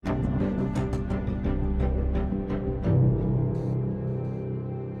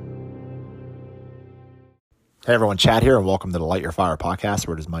Hey everyone, Chad here, and welcome to the Light Your Fire podcast,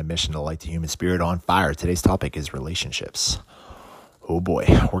 where it is my mission to light the human spirit on fire. Today's topic is relationships. Oh boy,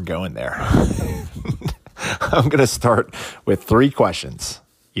 we're going there. I'm going to start with 3 questions.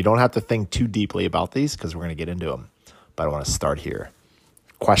 You don't have to think too deeply about these because we're going to get into them, but I want to start here.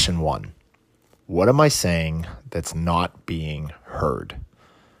 Question 1, what am I saying that's not being heard?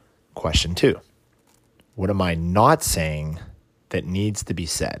 Question 2, what am I not saying that needs to be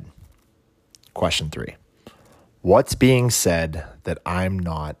said? Question 3, what's being said that I'm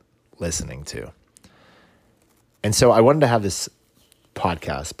not listening to? And so I wanted to have this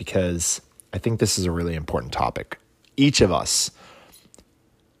podcast because I think this is a really important topic. Each of us,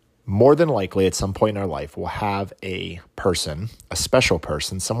 more than likely at some point in our life, will have a person, a special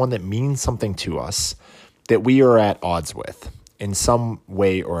person, someone that means something to us that we are at odds with in some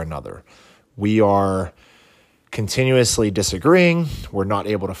way or another. We are continuously disagreeing. We're not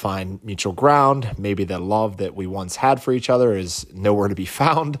able to find mutual ground. Maybe the love that we once had for each other is nowhere to be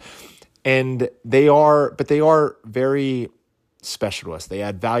found. And they are very special to us. They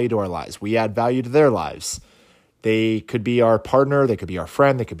add value to our lives. We add value to their lives. They could be our partner. They could be our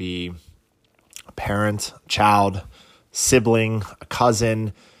friend. They could be a parent, child, sibling, a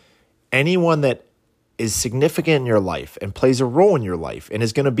cousin, anyone that is significant in your life and plays a role in your life and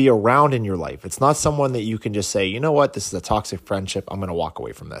is going to be around in your life. It's not someone that you can just say, you know what, this is a toxic friendship. I'm going to walk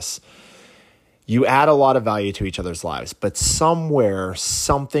away from this. You add a lot of value to each other's lives, but somewhere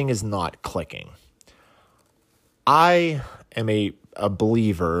something is not clicking. I am a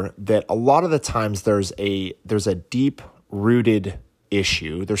believer that a lot of the times there's a deep rooted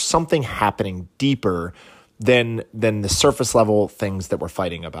issue. There's something happening deeper than the surface level things that we're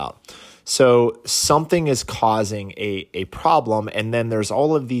fighting about. So something is causing a problem, and then there's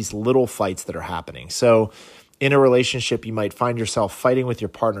all of these little fights that are happening. So in a relationship, you might find yourself fighting with your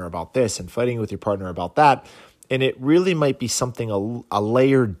partner about this and fighting with your partner about that, and it really might be something a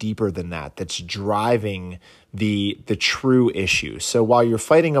layer deeper than that that's driving the true issue. So while you're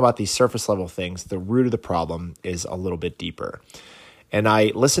fighting about these surface level things, the root of the problem is a little bit deeper. And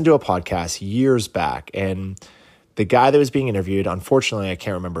I listened to a podcast years back, and the guy that was being interviewed, unfortunately, I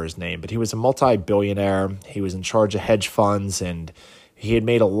can't remember his name, but he was a multi-billionaire. He was in charge of hedge funds, and he had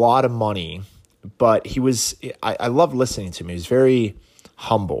made a lot of money. But I loved listening to him. He was very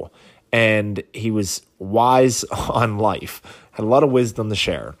humble, and he was wise on life, had a lot of wisdom to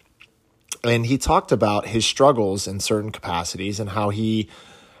share. And he talked about his struggles in certain capacities and how he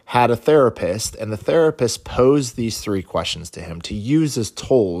had a therapist, and the therapist posed these 3 questions to him to use as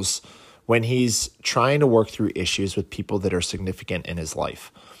tools when he's trying to work through issues with people that are significant in his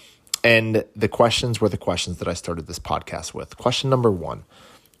life. And the questions were the questions that I started this podcast with. Question number 1,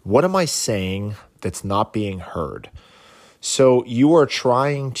 what am I saying that's not being heard? So you are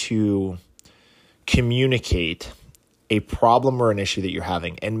trying to communicate a problem or an issue that you're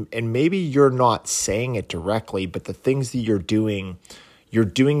having. And maybe you're not saying it directly, but the things that you're doing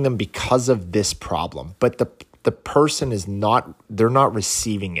them because of this problem. But the person they're not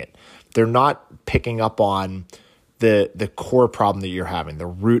receiving it. They're not picking up on the core problem that you're having, the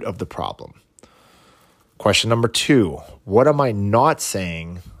root of the problem. Question number 2, what am I not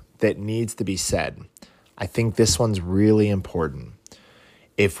saying that needs to be said? I think this one's really important.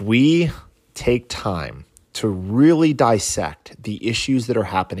 If we take time to really dissect the issues that are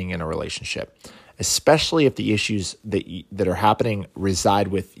happening in a relationship, especially if the issues that are happening reside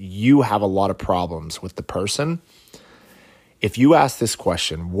with you have a lot of problems with the person. If you ask this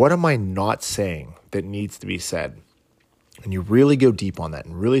question, what am I not saying that needs to be said? And you really go deep on that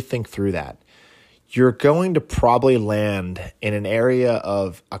and really think through that, you're going to probably land in an area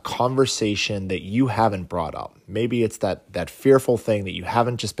of a conversation that you haven't brought up. Maybe it's that fearful thing that you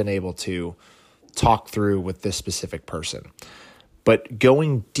haven't just been able to talk through with this specific person. But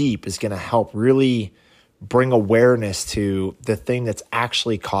going deep is going to help really bring awareness to the thing that's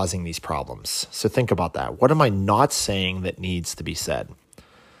actually causing these problems. So think about that. What am I not saying that needs to be said?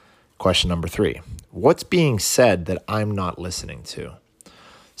 Question number 3, what's being said that I'm not listening to?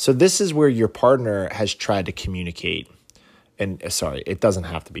 So this is where your partner has tried to communicate. And sorry, it doesn't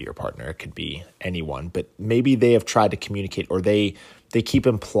have to be your partner. It could be anyone, but maybe they have tried to communicate, or they keep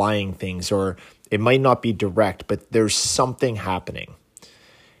implying things, or it might not be direct, but there's something happening.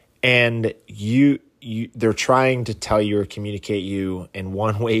 And they're trying to tell you or communicate you in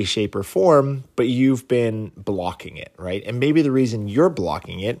one way, shape, or form, but you've been blocking it, right? And maybe the reason you're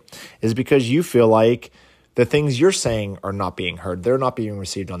blocking it is because you feel like the things you're saying are not being heard. They're not being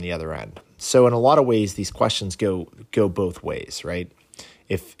received on the other end. So in a lot of ways, these questions go both ways, right?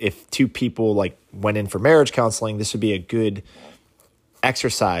 If 2 people went in for marriage counseling, this would be a good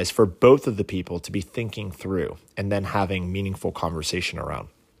exercise for both of the people to be thinking through and then having meaningful conversation around.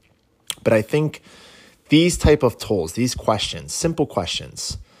 But I think these type of tools, these questions, simple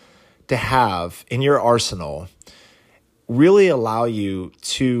questions to have in your arsenal really allow you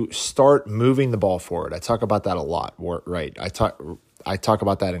to start moving the ball forward. I talk about that a lot, right? I talk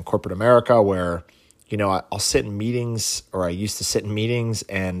about that in corporate America where, I'll sit in meetings, or I used to sit in meetings,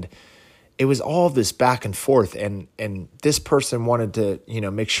 and it was all this back and forth. And this person wanted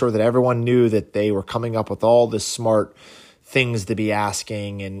to, make sure that everyone knew that they were coming up with all the smart things to be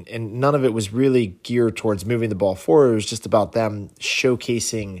asking. And none of it was really geared towards moving the ball forward. It was just about them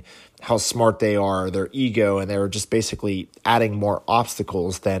showcasing how smart they are, their ego, and they were just basically adding more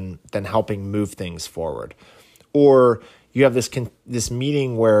obstacles than helping move things forward. Or you have this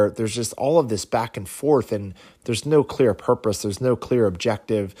meeting where there's just all of this back and forth, and there's no clear purpose, there's no clear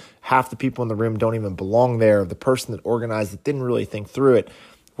objective. Half the people in the room don't even belong there. The person that organized it didn't really think through it.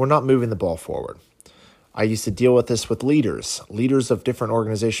 We're not moving the ball forward. I used to deal with this with leaders of different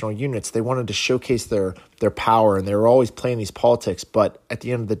organizational units. They wanted to showcase their power, and they were always playing these politics. But at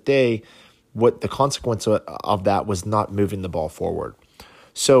the end of the day, what the consequence of that was not moving the ball forward.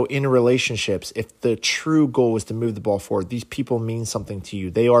 So in relationships, if the true goal is to move the ball forward, these people mean something to you.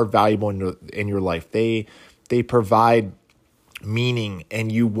 They are valuable in your life. They provide meaning,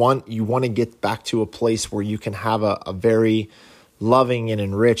 and you want to get back to a place where you can have a very loving and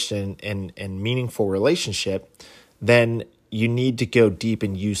enriched and meaningful relationship, then you need to go deep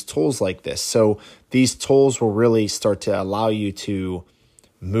and use tools like this. So these tools will really start to allow you to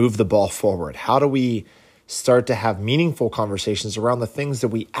move the ball forward. How do we start to have meaningful conversations around the things that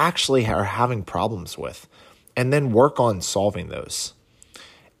we actually are having problems with, and then work on solving those?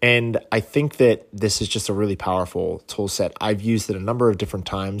 And I think that this is just a really powerful tool set. I've used it a number of different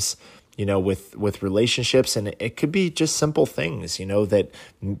times, with relationships, and it could be just simple things,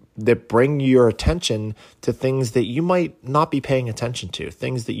 that bring your attention to things that you might not be paying attention to,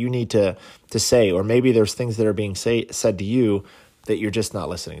 things that you need to say, or maybe there's things that are being said to you that you're just not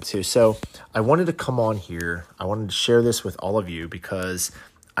listening to. So I wanted to come on here. I wanted to share this with all of you because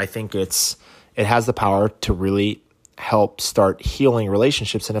I think it has the power to really help start healing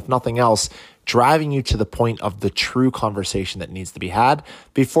relationships, and if nothing else, driving you to the point of the true conversation that needs to be had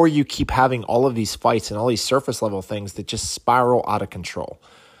before you keep having all of these fights and all these surface level things that just spiral out of control.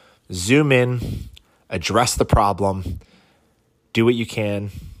 Zoom in, address the problem, do what you can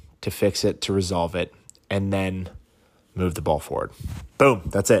to fix it, to resolve it, and then move the ball forward. Boom,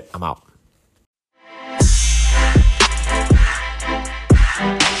 that's it. I'm out.